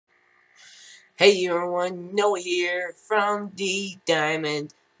Hey everyone, Noah here from the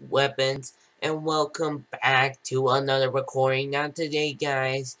Diamond Weapons, and welcome back to another recording. Now today,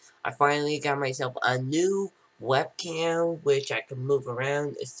 guys, I finally got myself a new webcam, which I can move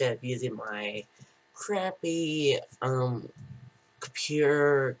around instead of using my crappy,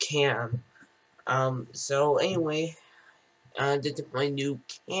 computer cam. So anyway, this is my new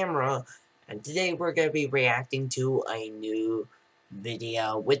camera, and today we're going to be reacting to a new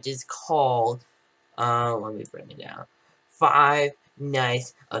video, which is called let me bring it down. 5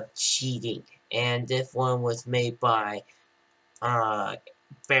 Nights of Cheating. And this one was made by,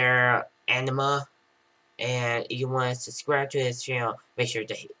 Bear Anima. And if you want to subscribe to this channel, make sure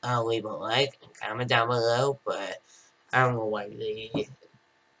to leave a like and comment down below. But I don't know why they...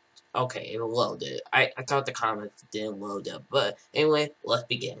 Okay, it loaded. I thought the comments didn't load up. But anyway, let's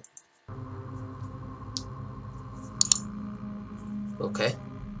begin. Okay.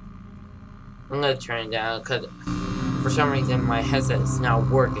 I'm gonna turn it down because for some reason my headset is not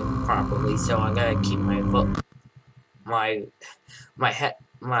working properly, so I gotta keep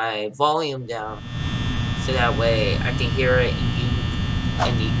my volume down so that way I can hear it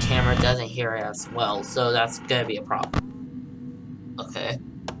and the camera doesn't hear it as well. So that's gonna be a problem. Okay.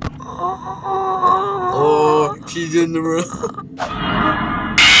 Oh, she's in the room.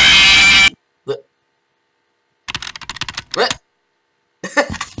 What?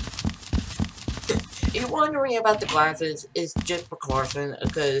 If you're wondering about the glasses, it's just precaution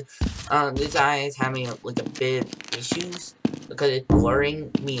because this eye is having like a bit of issues because it's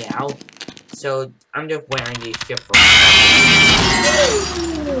blurring me out. So I'm just wearing these just for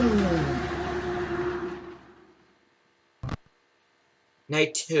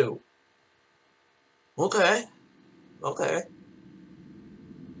Night 2. Okay. Okay.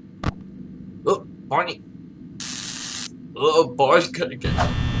 Oh, Barney. Oh, Barney's gonna get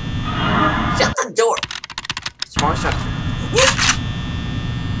out. Shut the door! Smart shot.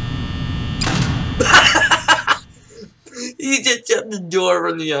 He just shut the door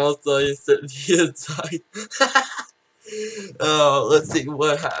from the outside instead of the inside. Oh, let's see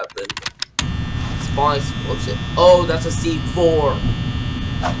what happened. Spawn explosion. Oh, that's a C4.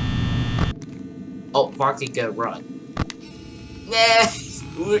 Oh, Foxy gonna run. Nah,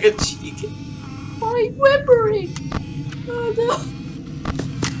 look at Chica. My whimpering. Oh no.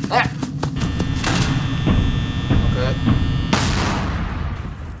 Ah. Okay.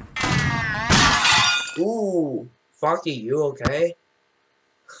 Ooh, Foxy, you okay?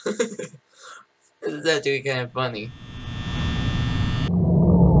 This is actually kind of funny.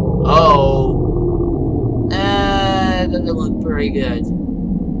 Oh. Doesn't look pretty good.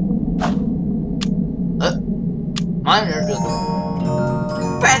 Monitor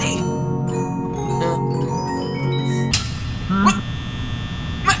doesn't. Betty!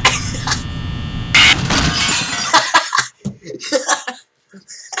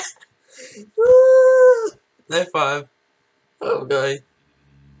 Night 5. Oh, God.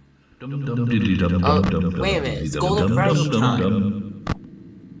 Oh, wait a minute. It's Golden Freddy time.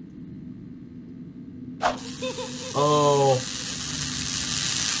 Oh.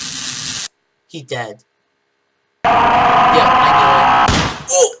 He dead. Yeah, I knew it.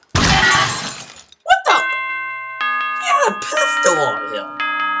 Oh! What the? He had a pistol on him.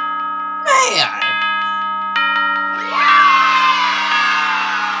 Man.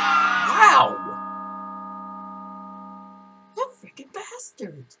 Wow. That freaking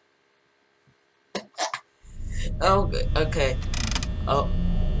bastard. Oh, okay. Oh,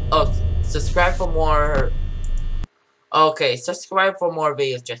 subscribe for more. Okay, subscribe for more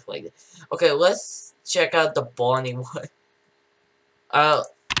videos just like this. Okay, let's check out the Bonnie one.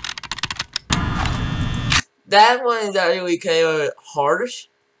 That one is actually kind of harsh.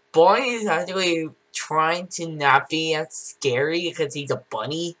 Bonnie is actually trying to not be as scary because he's a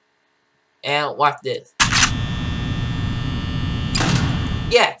bunny. And watch this.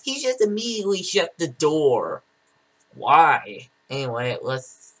 Yeah, he just immediately shut the door. Why? Anyway,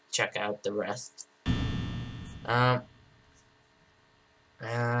 let's check out the rest.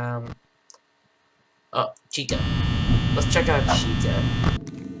 Oh, Chica. Let's check out Chica.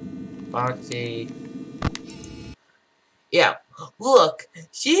 Foxy. Yeah, look,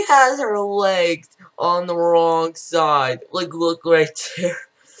 she has her legs on the wrong side. Like, look right there.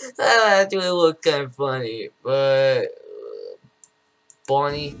 That actually looked kind of funny, but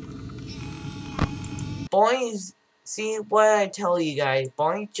Bonnie's. See what I tell you guys.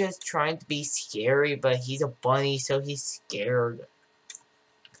 Bonnie's just trying to be scary, but he's a bunny, so he's scared.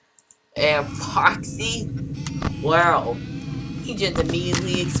 And Foxy, wow, he just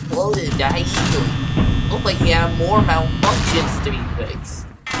immediately exploded that easily. Looked like he had more malfunctions to be fixed.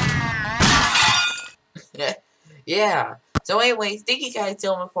 Yeah. So anyway, thank you guys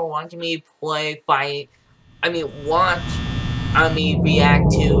so much for watching me react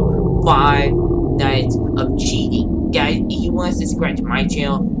to 5 Nights of Cheating. Guys, if you want to subscribe to my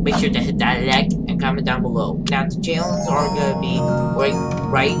channel, make sure to hit that like and comment down below. Now the channels are gonna be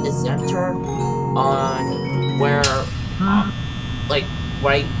right in the center on where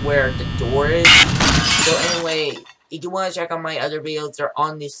right where the door is. So anyway, if you want to check out my other videos, they're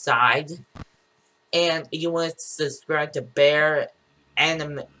on this side. And if you want to subscribe to Bear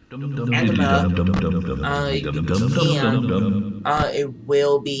Anima, you can. It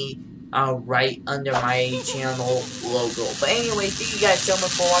will be right under my channel logo. But anyway, thank you guys so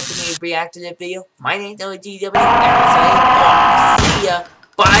much for watching me react to this video. My name is LGW, and I'm signing off. See ya.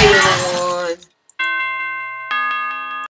 Bye, everyone.